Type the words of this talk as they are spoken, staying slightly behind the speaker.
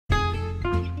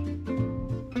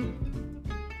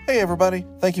Hey everybody,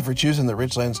 thank you for choosing the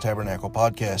Richlands Tabernacle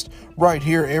podcast. Right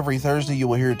here every Thursday you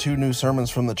will hear 2 new sermons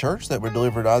from the church that were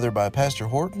delivered either by Pastor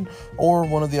Horton or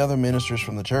one of the other ministers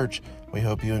from the church. We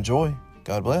hope you enjoy.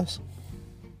 God bless.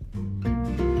 I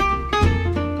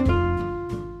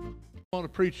want to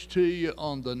preach to you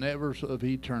on the nevers of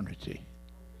eternity.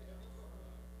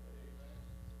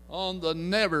 On the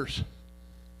nevers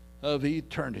of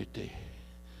eternity.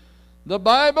 The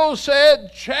Bible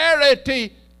said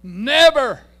charity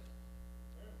never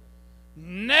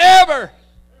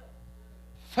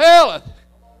faileth.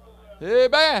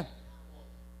 Amen.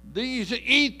 These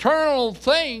eternal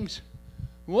things,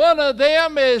 one of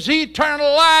them is eternal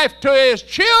life to his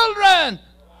children.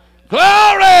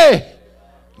 Glory!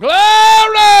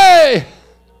 Glory!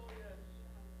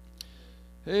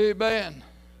 Amen.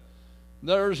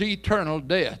 There's eternal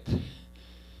death,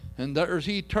 and there's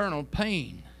eternal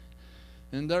pain,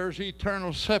 and there's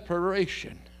eternal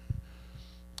separation.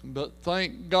 But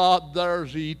thank God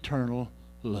there's eternal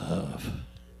love.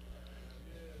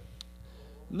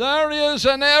 There is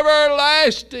an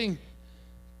everlasting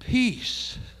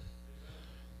peace.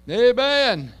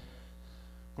 Amen.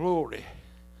 Glory.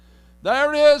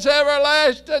 There is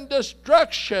everlasting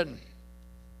destruction.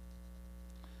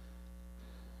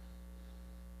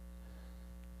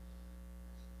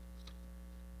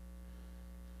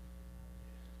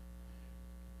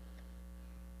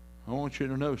 I want you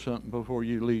to know something before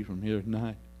you leave from here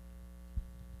tonight.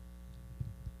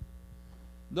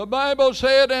 The Bible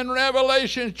said in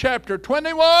Revelation chapter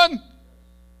 21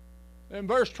 and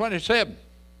verse 27,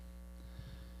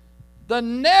 the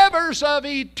nevers of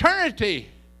eternity,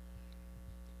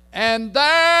 and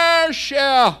there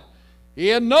shall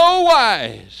in no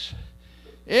wise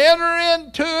enter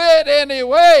into it any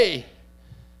way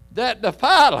that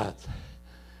defileth,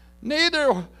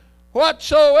 neither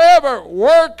whatsoever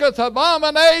worketh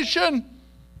abomination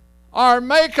or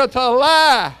maketh a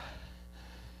lie,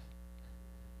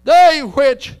 they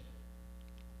which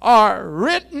are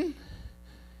written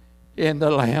in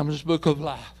the Lamb's book of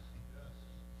life.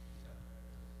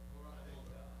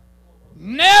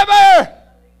 Never,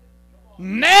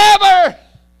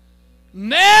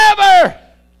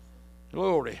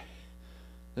 glory,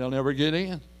 they'll never get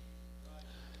in.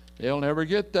 They'll never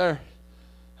get there.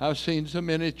 I've seen so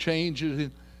many changes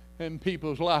in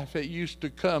people's life that used to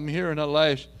come here in the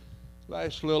last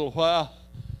little while.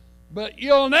 But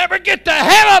you'll never get to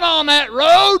heaven on that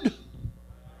road.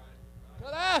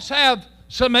 Could I have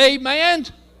some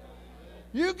amens?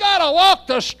 You got to walk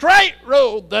the straight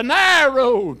road, the narrow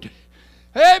road.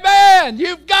 Amen.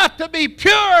 You've got to be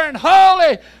pure and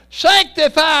holy,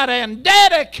 sanctified and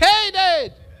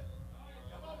dedicated.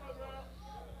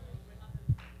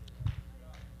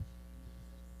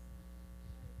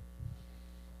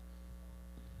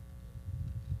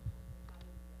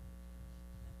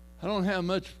 I don't have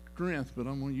much strength, but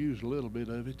I'm going to use a little bit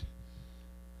of it.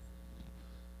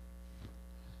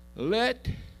 Let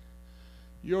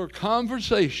your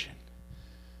conversation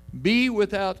be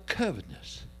without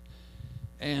covetousness,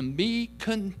 and be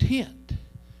content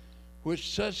with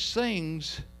such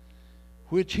things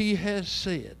which he has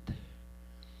said.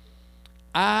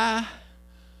 I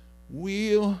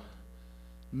will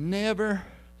never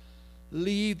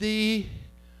leave thee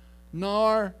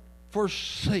nor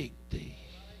forsake thee.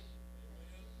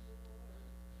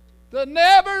 The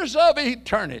nevers of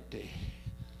eternity.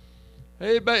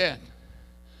 Amen.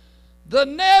 The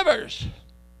nevers.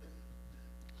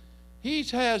 He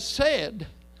has said,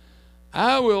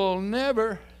 I will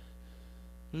never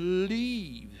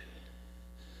leave.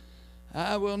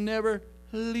 I will never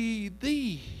leave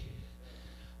thee.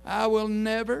 I will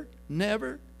never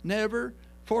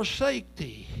forsake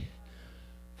thee.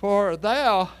 For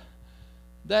thou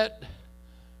that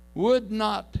would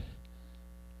not.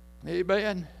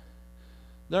 Amen.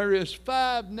 There is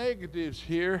 5 negatives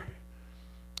here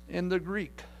in the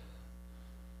Greek.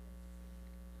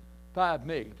 5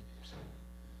 negatives.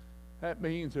 That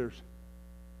means there's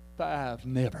 5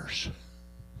 nevers.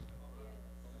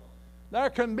 There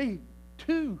can be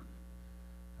 2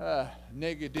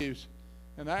 negatives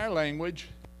in our language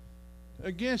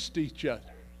against each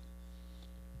other.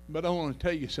 But I want to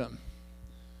tell you something.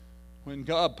 When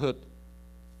God put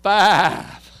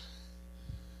 5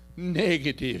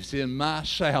 negatives in my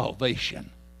salvation.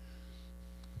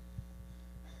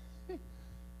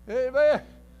 Amen.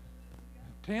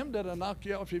 Tim, did I knock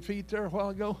you off your feet there a while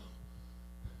ago?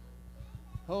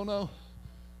 Oh no.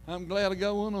 I'm glad I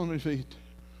got one on my feet.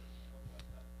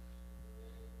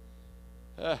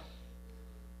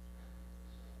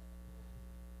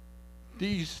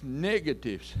 These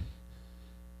negatives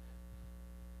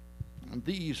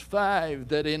these 5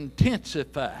 that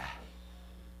intensify.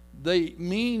 They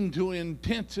mean to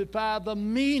intensify the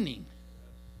meaning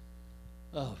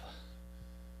of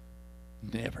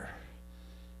never,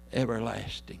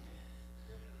 everlasting.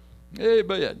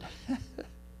 Amen.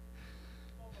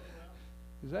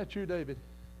 Is that you, David?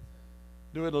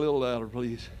 Do it a little louder,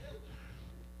 please.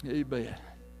 Amen.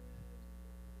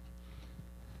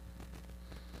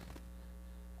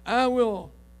 I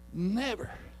will never,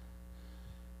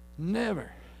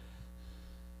 never,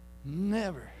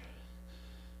 never,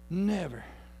 never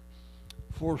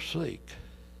forsake.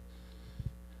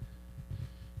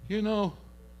 You know,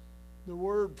 the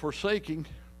word forsaking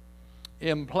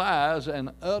implies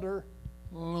an utter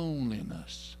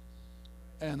loneliness.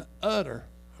 An utter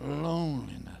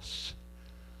loneliness.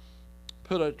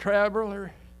 Put a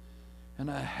traveler in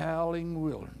a howling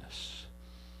wilderness.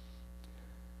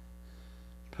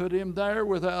 Put him there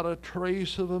without a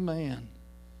trace of a man,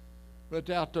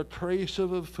 without the trace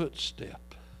of a footstep.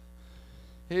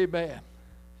 Amen.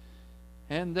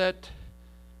 And that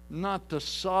not the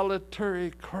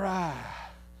solitary cry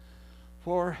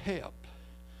for help,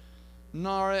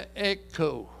 nor an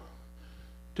echo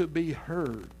to be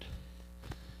heard,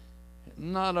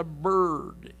 not a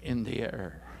bird in the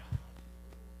air,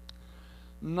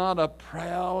 not a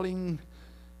prowling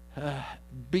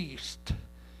beast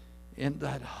in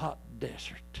that hot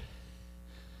desert,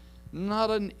 not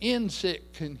an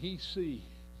insect can he see.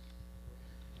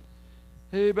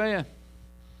 Amen.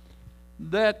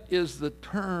 That is the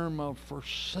term of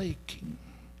forsaking.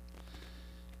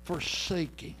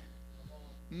 Forsaking.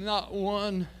 Not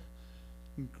one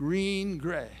green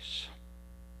grass.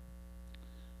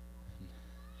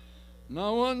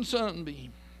 Not one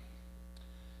sunbeam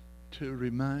to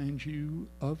remind you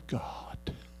of God.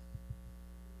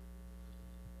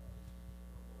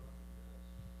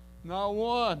 Not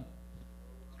one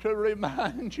to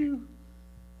remind you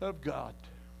of God.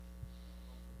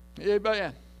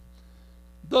 Amen.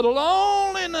 The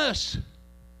loneliness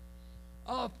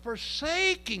of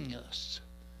forsaking us.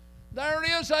 There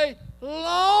is a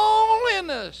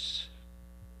loneliness.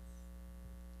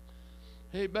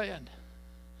 Amen.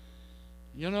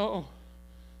 You know,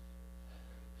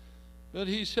 but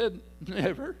he said,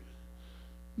 never.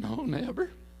 No,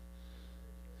 never.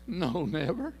 No,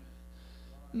 never.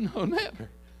 No, never.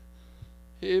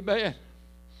 Amen.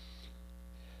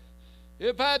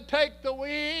 If I'd take the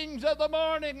wings of the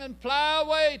morning and fly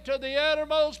away to the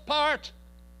uttermost part,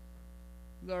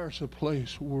 there's a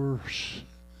place worse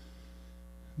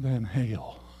than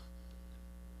hell.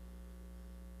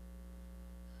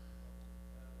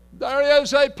 There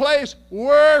is a place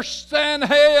worse than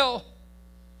hell.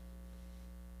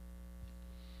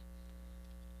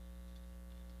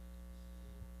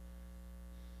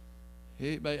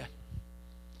 Amen.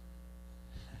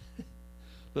 A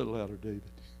little louder, David.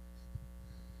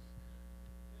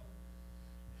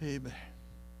 Amen.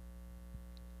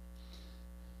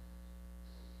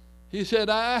 He said,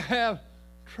 I have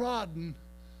trodden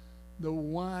the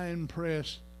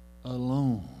winepress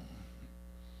alone.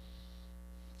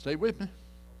 Stay with me.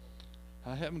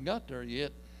 I haven't got there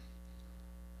yet,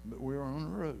 but we're on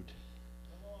the road.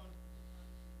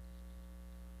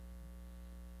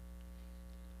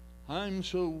 I'm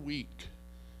so weak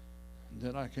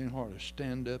that I can hardly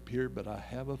stand up here, but I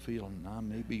have a feeling I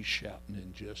may be shouting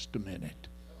in just a minute.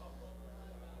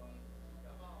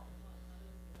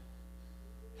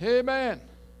 Amen.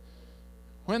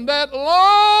 When that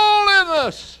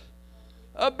loneliness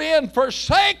of being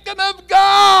forsaken of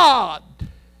God,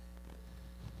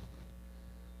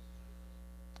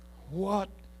 what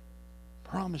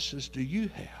promises do you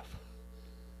have?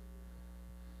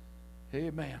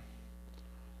 Amen.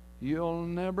 You'll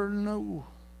never know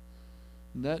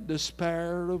that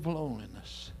despair of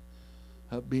loneliness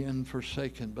of being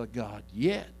forsaken by God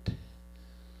yet.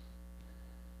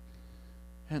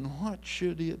 And what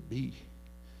should it be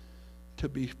to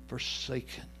be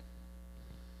forsaken?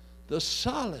 The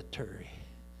solitary,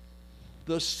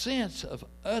 the sense of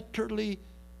utterly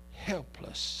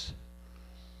helpless,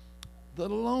 the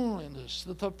loneliness,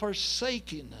 the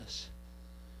forsakenness.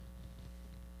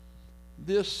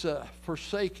 This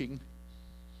forsaking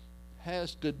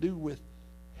has to do with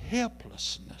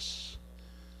helplessness.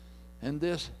 And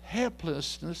this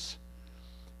helplessness,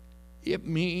 it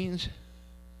means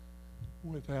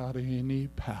without any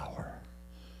power.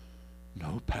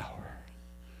 No power.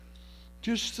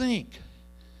 Just think,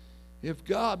 if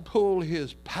God pulled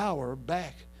his power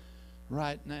back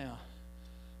right now,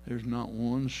 there's not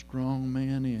one strong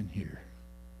man in here.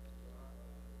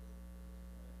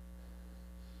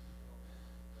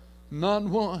 Not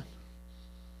one.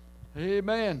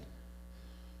 Amen.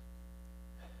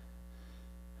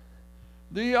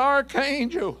 The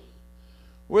archangel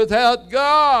without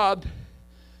God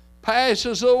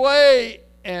passes away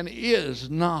and is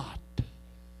not.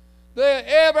 The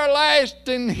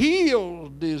everlasting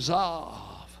hills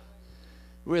dissolve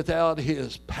without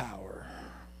His power.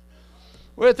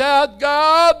 Without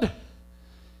God,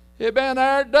 even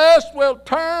our dust will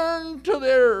turn to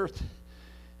the earth.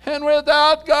 And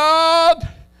without God,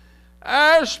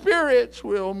 our spirits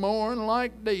will mourn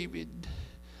like David.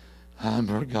 I'm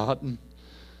forgotten.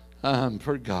 I'm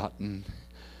forgotten.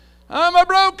 I'm a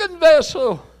broken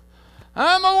vessel.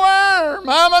 I'm a worm.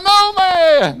 I'm an old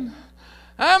man.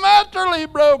 I'm utterly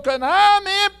broken. I'm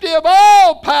empty of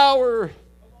all power.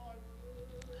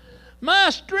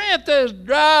 My strength is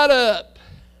dried up.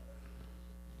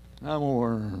 I'm a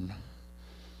worm.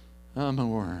 I'm a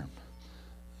worm.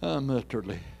 I'm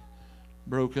utterly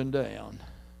broken down.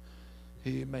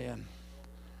 Amen.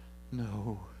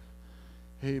 No.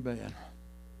 Amen.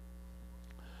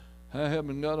 I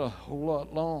haven't got a whole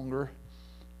lot longer,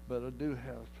 but I do have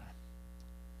time.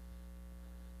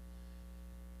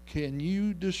 Can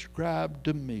you describe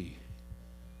to me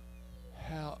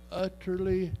how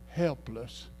utterly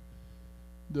helpless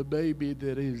the baby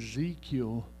that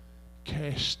Ezekiel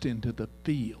cast into the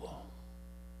field?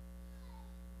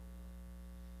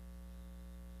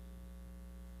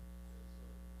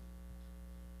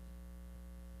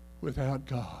 Without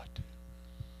God,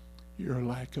 you're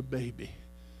like a baby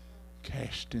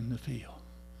cast in the field.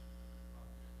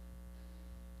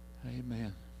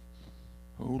 Amen.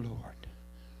 Oh Lord.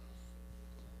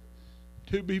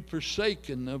 To be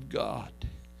forsaken of God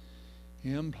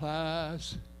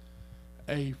implies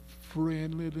a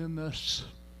friendliness,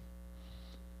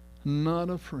 not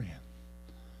a friend,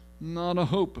 not a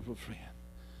hope of a friend,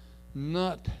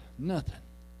 not nothing.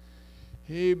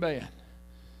 Amen.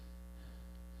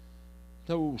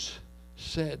 Those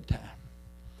sad times.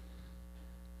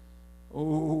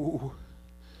 Oh,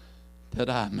 that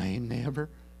I may never,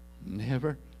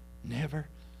 never, never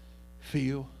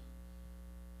feel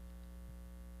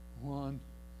one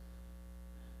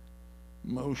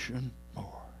motion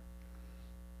more.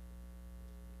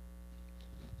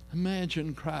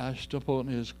 Imagine Christ upon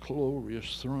His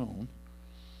glorious throne,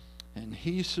 and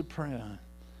He's surrounded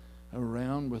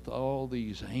around with all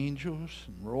these angels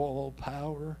and royal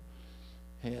power,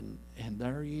 and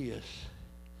there He is.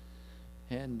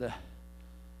 And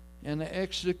the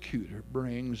executor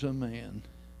brings a man,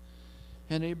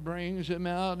 and he brings him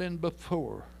out and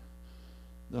before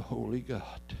the holy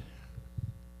God.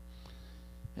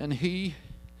 And he,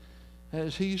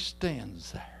 as he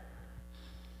stands there,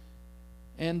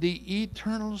 and the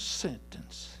eternal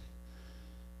sentence,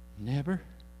 never,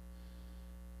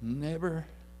 never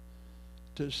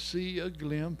to see a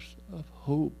glimpse of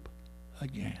hope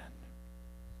again.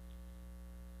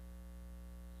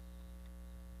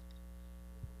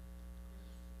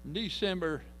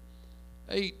 December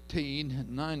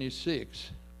 1896,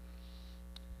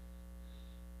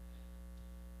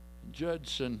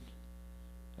 Judson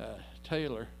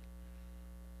Taylor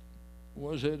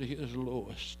was at his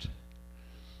lowest.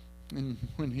 And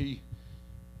when he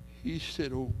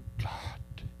said, "Oh God,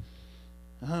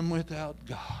 I'm without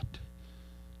God.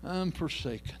 I'm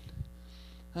forsaken.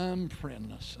 I'm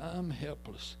friendless. I'm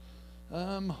helpless.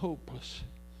 I'm hopeless.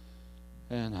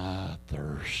 And I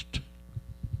thirst.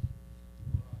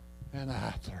 And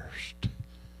I thirst."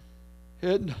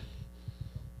 And,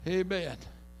 amen.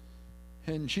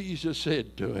 And Jesus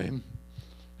said to him,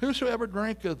 "Whosoever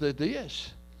drinketh of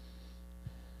this,"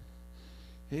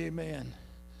 amen,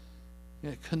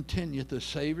 continueth the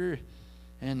Savior,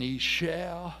 "and he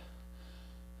shall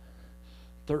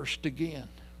thirst again.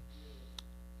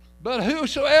 But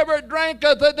whosoever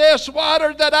drinketh of this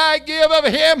water that I give of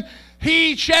him,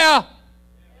 he shall."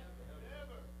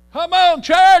 Come on,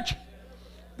 church.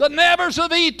 The nevers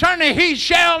of eternity. He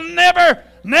shall never,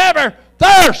 never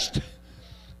thirst.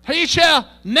 He shall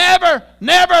never,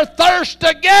 never thirst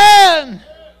again.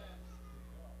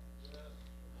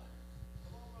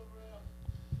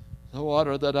 The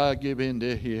water that I give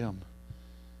into him,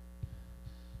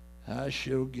 I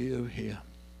shall give him,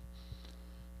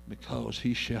 because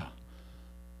he shall.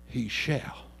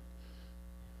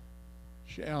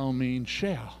 Shall means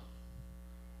shall.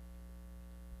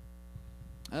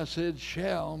 I said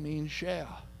shall means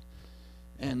shall.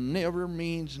 And never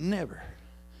means never.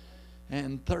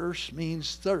 And thirst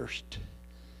means thirst.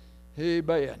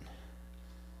 Amen.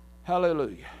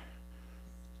 Hallelujah.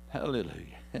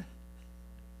 Hallelujah.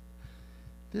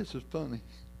 This is funny.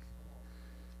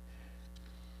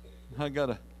 I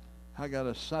got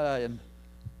a sign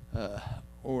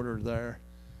order there.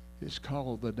 It's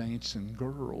called the Dancing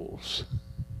Girls.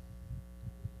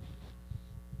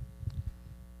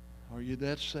 Are you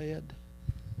that sad?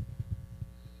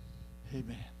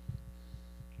 Amen.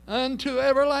 Unto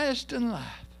everlasting life.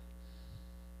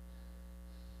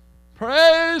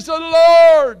 Praise the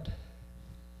Lord.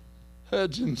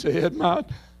 Hudson said, my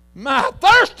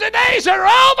thirsty days are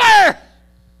over.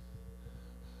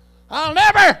 I'll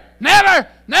never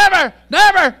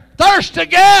thirst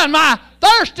again. My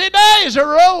thirsty days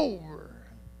are over.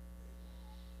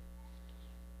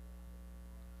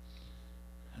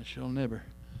 I shall never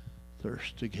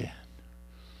thirst again.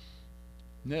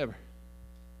 Never.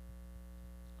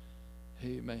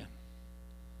 Amen.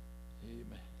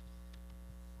 Amen.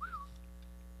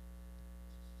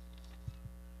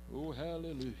 Oh,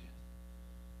 hallelujah.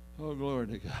 Oh, glory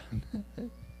to God.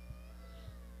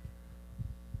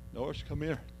 Doris, come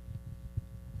here.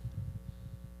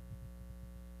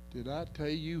 Did I tell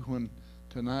you when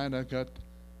tonight I got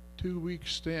 2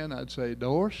 weeks stand, I'd say,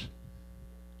 Doris,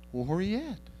 well, where are you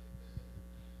at?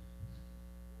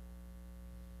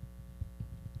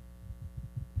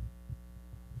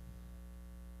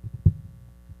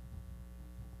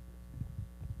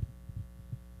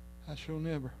 I shall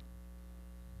never.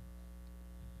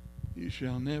 You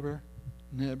shall never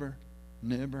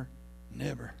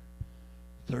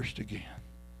thirst again.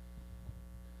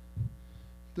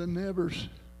 The nevers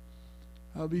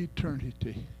of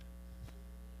eternity.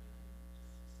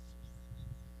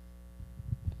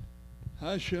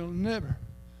 I shall never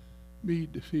be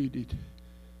defeated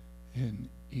in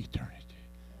eternity.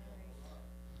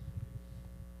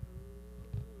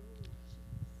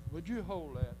 Would you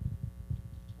hold that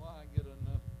while I get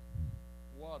enough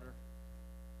water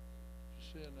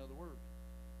to say another word?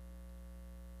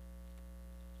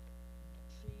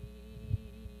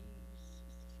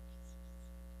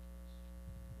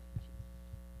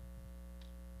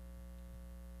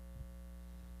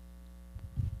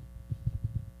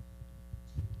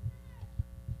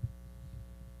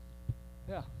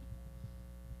 Yeah.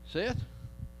 Seth?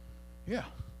 Yeah.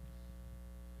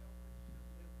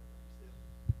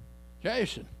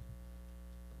 Jason.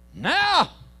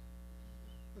 Now!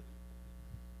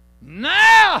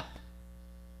 Now!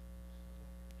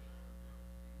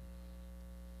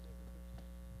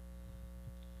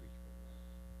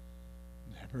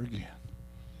 Never again.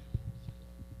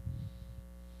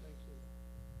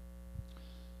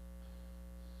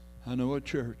 I know a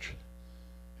church.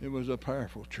 It was a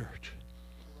powerful church.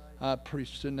 I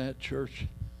preached in that church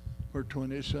for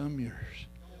 20-some years.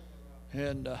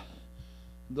 And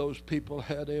those people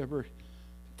had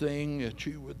everything that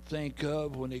you would think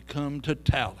of when it come to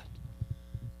talent.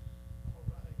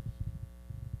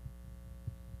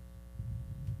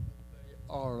 They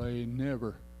are a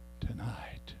never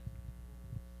tonight.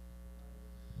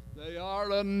 They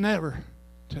are a never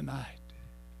tonight.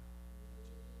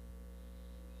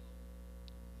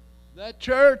 That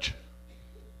church,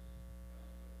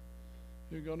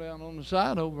 you go down on the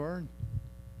side over there and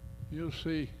you'll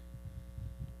see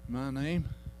my name.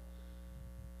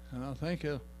 And I think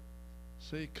you'll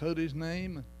see Cody's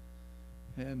name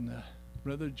and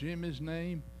Brother Jimmy's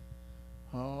name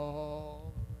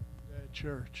all around that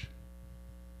church.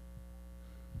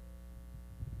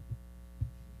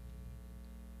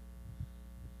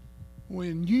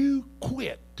 When you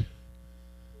quit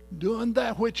doing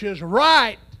that which is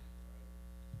right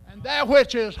and that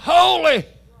which is holy,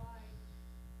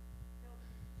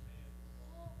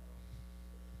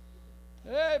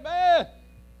 amen.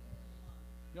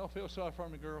 Y'all feel sorry for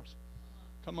me, girls?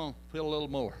 Come on, feel a little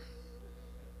more.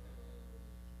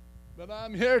 But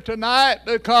I'm here tonight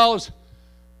because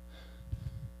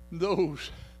those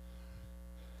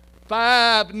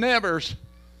 5 nevers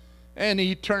and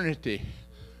eternity,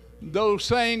 those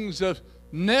things of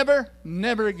never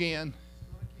again,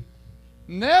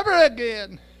 never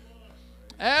again,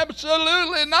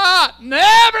 absolutely not,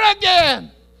 never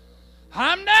again.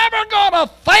 I'm never going to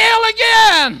fail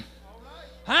again.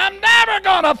 I'm never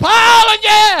going to fall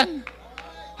again.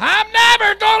 I'm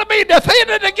never going to be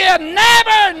defeated again.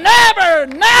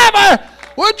 Never.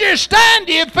 Would you stand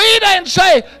to your feet and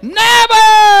say,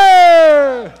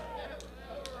 never?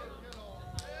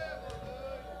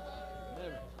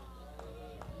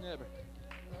 Never.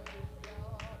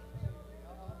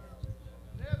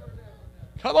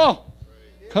 Come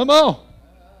on.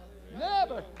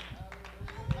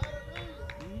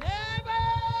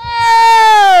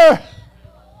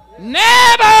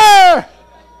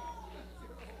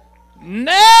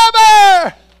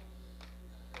 Never.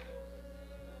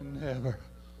 Never.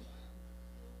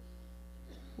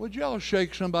 Would y'all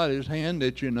shake somebody's hand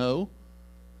that you know?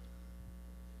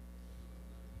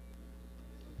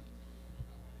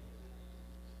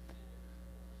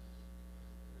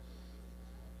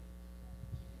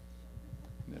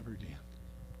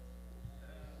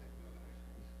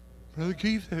 Brother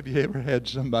Keith, have you ever had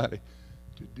somebody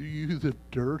to do you the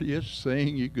dirtiest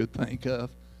thing you could think of?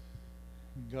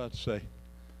 And God say,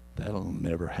 that'll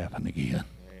never happen again.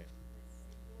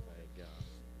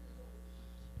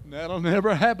 That'll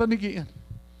never happen again.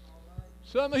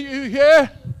 Some of you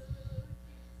here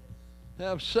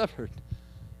have suffered,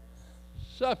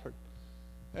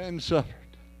 and suffered.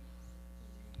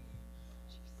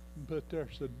 But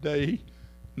there's a day,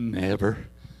 never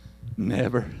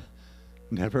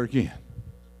again.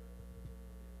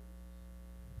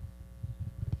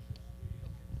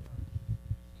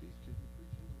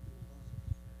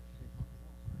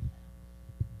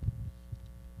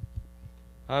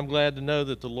 I'm glad to know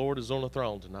that the Lord is on the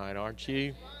throne tonight, aren't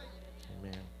you?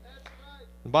 Amen.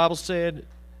 The Bible said,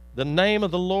 the name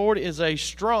of the Lord is a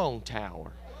strong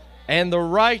tower, and the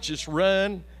righteous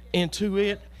run into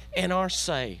it and are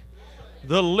safe.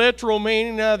 The literal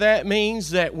meaning of that means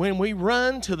that when we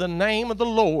run to the name of the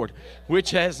Lord,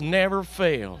 which has never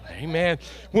failed, amen.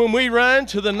 When we run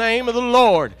to the name of the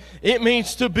Lord, it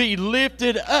means to be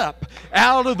lifted up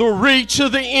out of the reach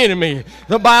of the enemy.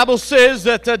 The Bible says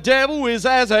that the devil is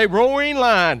as a roaring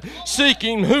lion,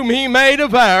 seeking whom he may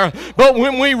devour. But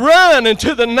when we run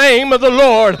into the name of the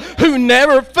Lord, who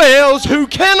never fails, who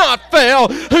cannot fail,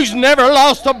 who's never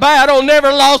lost a battle,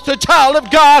 never lost a child of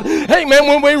God, amen.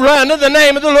 When we run to the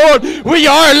name of the Lord, we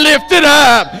are lifted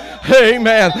up.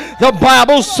 Amen. The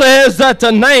Bible says that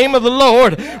the name of the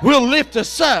Lord will lift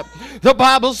us up. The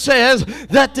Bible says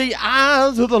that the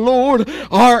eyes of the Lord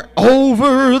are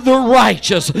over the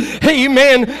righteous.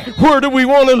 Amen. Where do we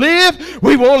want to live?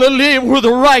 We want to live where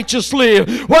the righteous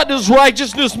live. What does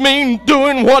righteousness mean?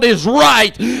 Doing what is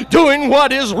right. Doing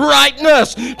what is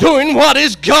rightness. Doing what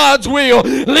is God's will.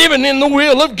 Living in the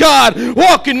will of God.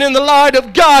 Walking in the light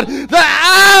of God. The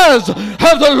eyes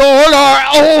of the Lord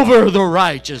are over the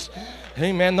righteous.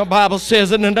 Amen. The Bible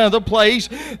says in another place,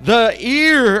 the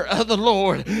ear of the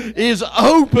Lord is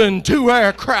open to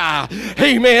our cry.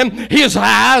 Amen. His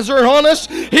eyes are on us.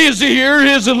 His ear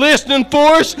is listening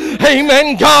for us.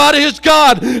 Amen. God is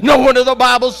God. No wonder the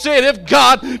Bible said, if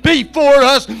God be for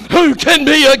us, who can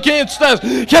be against us?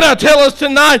 Can I tell us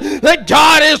tonight that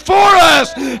God is for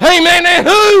us? Amen. And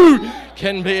who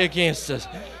can be against us?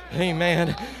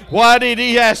 Amen. Why did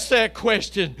he ask that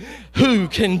question? Who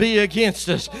can be against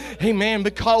us? Amen.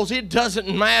 Because it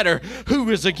doesn't matter who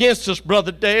is against us,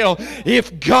 Brother Dale.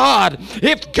 If God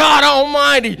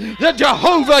Almighty, the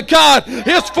Jehovah God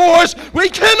is for us, we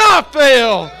cannot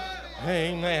fail.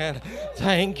 Amen.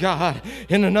 Thank God.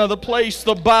 In another place,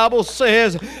 the Bible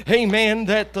says, amen,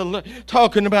 that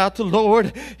talking about the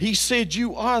Lord, he said,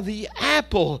 you are the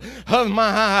apple of my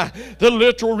eye. The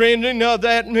literal rendering of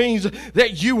that means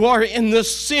that you are in the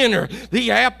center. The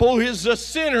apple is the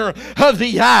center of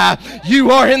the eye.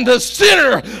 You are in the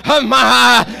center of my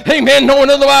eye. Amen. Knowing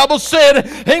that the Bible said,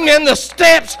 amen, the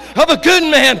steps of a good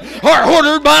man are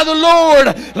ordered by the Lord.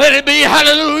 Let it be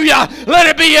hallelujah. Let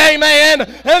it be amen.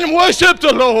 And worship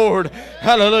the Lord.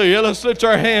 Hallelujah. Let's lift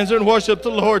our hands and worship the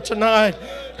Lord tonight.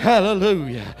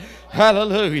 Hallelujah.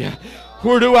 Hallelujah.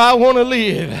 Where do I want to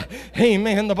live?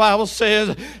 Amen. The Bible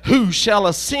says, who shall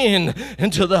ascend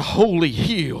into the holy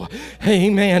hill?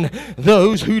 Amen.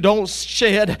 Those who don't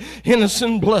shed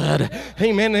innocent blood.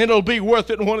 Amen. It'll be worth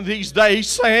it one of these days,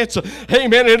 saints.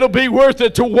 Amen. It'll be worth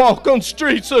it to walk on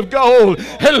streets of gold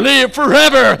and live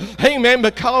forever. Amen.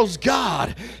 Because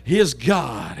God is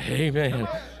God. Amen.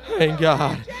 Thank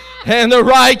God. And the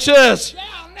righteous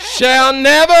shall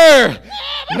never be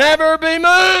moved. Never be moved.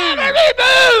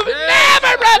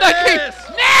 Never, Brother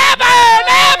Keith. Never.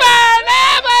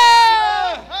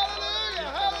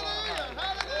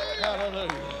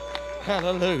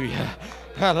 Hallelujah.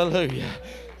 Hallelujah.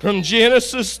 From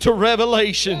Genesis to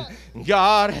Revelation,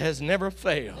 God has never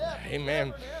failed.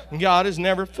 Amen. God has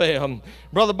never failed.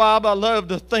 Brother Bob, I love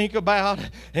to think about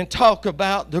and talk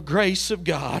about the grace of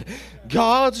God.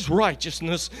 God's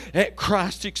righteousness at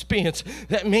Christ's expense.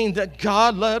 That means that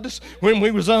God loved us when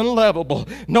we was unlovable.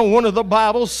 No wonder the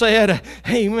Bible said,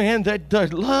 amen, that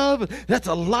the love, that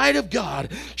the light of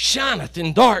God shineth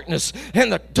in darkness,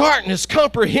 and the darkness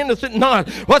comprehendeth it not.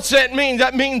 What's that mean?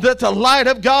 That means that the light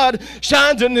of God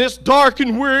shines in this dark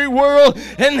and weary world,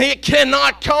 and it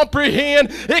cannot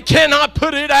comprehend, it cannot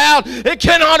put it out, it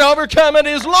cannot overcome it.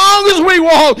 As long as we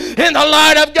walk in the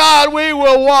light of God, we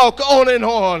will walk on and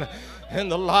on.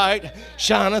 and the light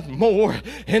shineth more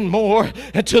and more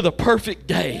until the perfect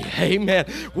day. Amen.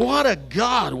 What a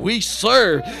God we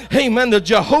serve. Amen. The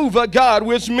Jehovah God,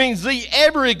 which means the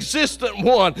ever-existent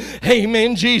one.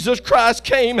 Amen. Jesus Christ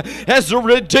came as a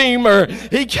redeemer.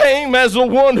 He came as the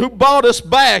one who bought us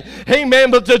back.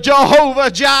 Amen. But the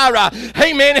Jehovah Jireh,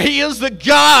 amen, He is the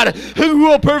God who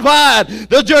will provide.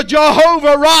 The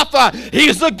Jehovah Rapha, He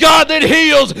is the God that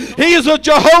heals. He is the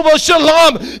Jehovah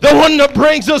Shalom, the one that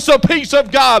brings us the peace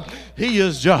of God. He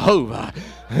is Jehovah.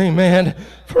 Amen.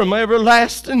 From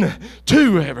everlasting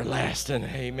to everlasting.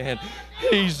 Amen.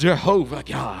 He's Jehovah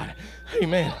God.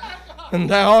 Amen. And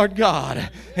thou art God,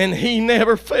 and He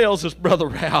never fails us, Brother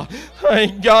Ralph.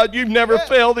 Thank God you've never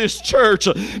failed this church,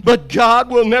 but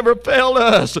God will never fail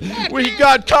us. We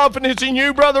got confidence in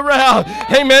you, Brother Ralph.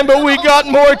 Amen, but we got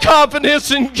more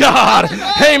confidence in God.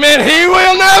 Amen, He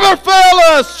will never fail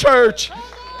us, church.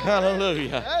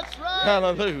 Hallelujah.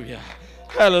 Hallelujah.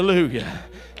 Hallelujah.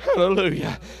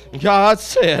 Hallelujah. God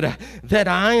said that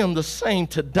I am the same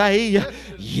today,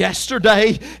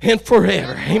 yesterday, and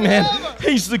forever. Amen.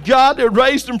 He's the God that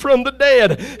raised Him from the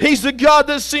dead. He's the God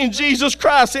that sent Jesus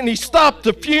Christ, and He stopped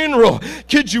the funeral.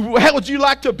 How would you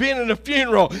like to have been in a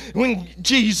funeral when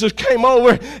Jesus came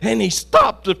over and He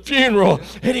stopped the funeral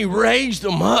and He raised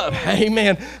Him up?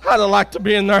 Amen. I'd have liked to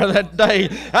be in there that day.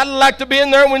 I'd have liked to be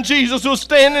in there when Jesus was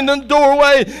standing in the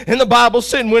doorway, and the Bible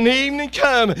said when evening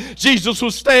came, Jesus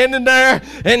was standing there,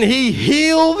 and He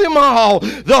healed them all.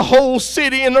 The whole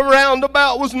city and the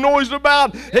roundabout was noised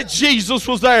about that Jesus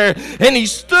was there. And He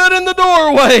stood in the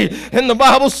doorway, and the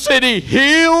Bible said He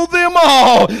healed them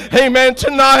all. Amen.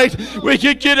 Tonight we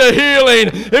could get a healing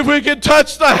if we could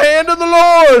touch the hand of the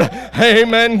Lord.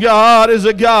 Amen. God is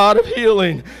a God of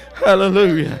healing.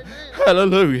 Hallelujah.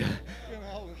 Hallelujah.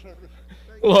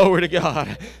 Glory to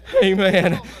God.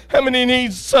 Amen. How many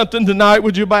need something tonight?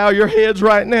 Would you bow your heads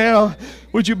right now?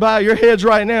 Would you bow your heads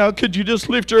right now? Could you just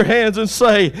lift your hands and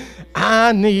say,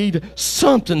 I need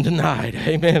something tonight.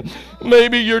 Amen.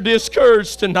 Maybe you're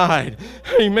discouraged tonight.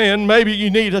 Amen. Maybe you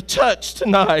need a touch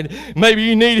tonight. Maybe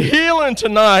you need healing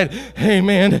tonight.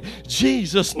 Amen.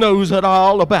 Jesus knows it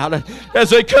all about it.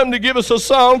 As they come to give us a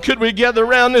song, could we gather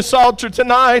around this altar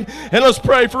tonight and let's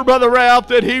pray for Brother Ralph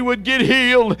that he would get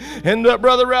healed and that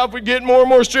Brother Ralph would get more and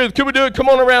more strength. Could we do it? Come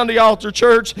on around the altar,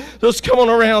 church. Let's come on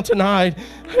around tonight.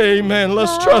 Amen.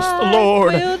 Let's trust the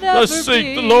Lord. Let's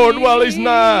seek the Lord while He's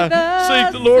nigh.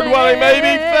 Seek the Lord while He may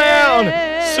be found.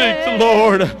 Seek the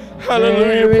Lord.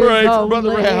 Hallelujah. Pray for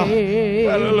Brother Ralph.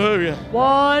 Hallelujah.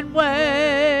 One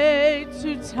way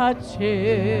to touch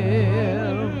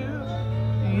Him.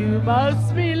 You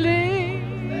must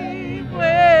believe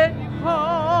when you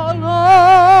call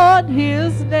on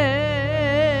His name.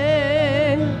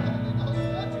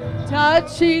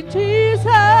 Touching Jesus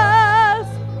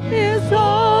is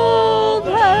all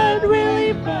that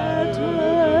really matters.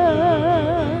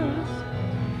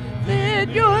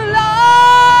 Then your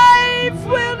life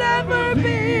will never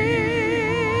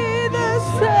be the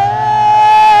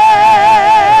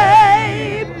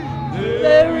same.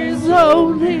 There is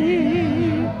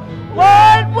only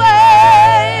one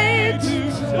way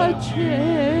to touch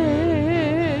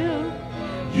Him.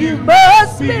 You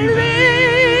must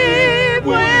believe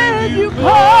when you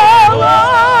call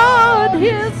on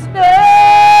His name.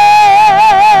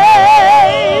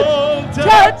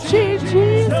 Touching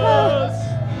Jesus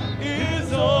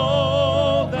is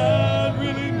all that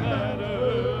really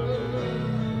matters.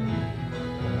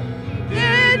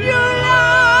 Then your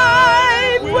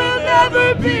life will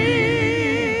never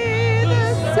be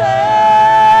the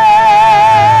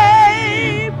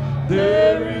same.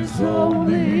 There is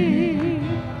only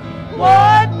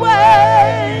one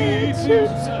way to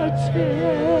touch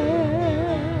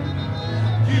Him.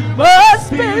 You must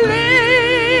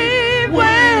believe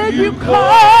when you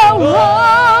call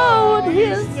on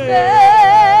His name.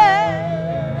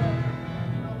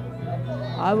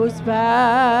 I was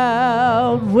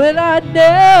bound when I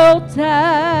knelt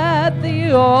at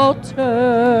the altar,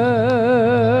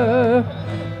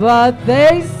 but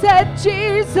they said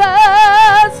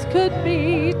Jesus could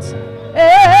meet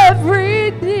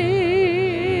every need.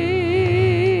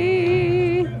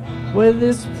 When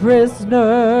this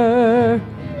prisoner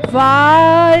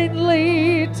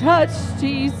finally touched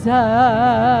Jesus,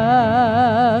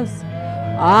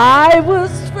 I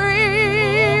was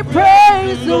free,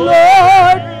 praise the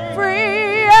Lord,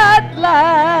 free at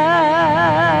last.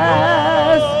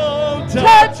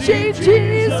 Touching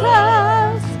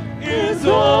Jesus is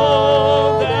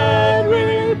all that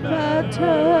really matters.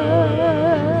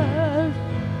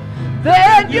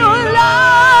 Then your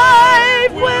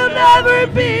life will never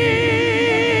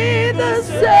be the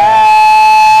same.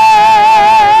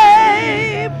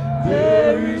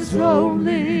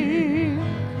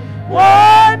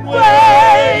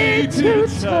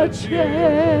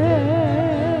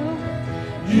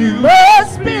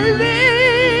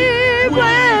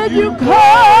 when you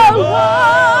call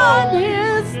on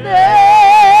His name.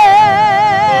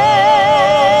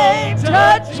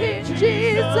 Touching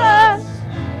Jesus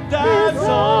is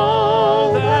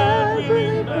all that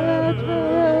really matters.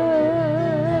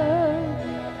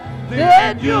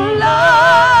 Then your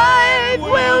life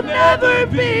will never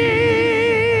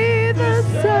be the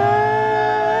same.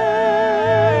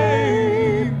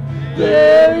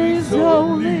 There is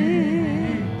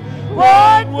only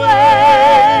one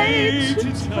way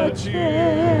to touch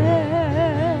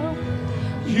Him.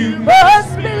 You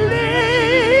must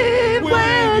believe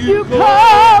when you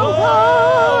call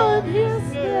on His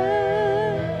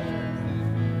name.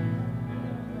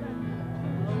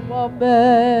 A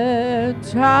woman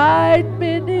tried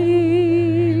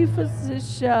many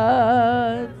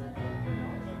physicians,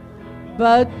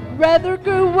 but rather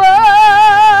grew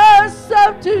worse.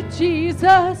 Up to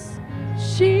Jesus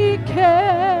she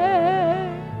came.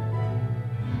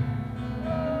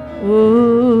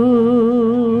 Oh,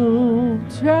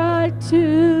 tried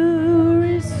to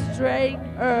restrain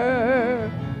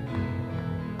her,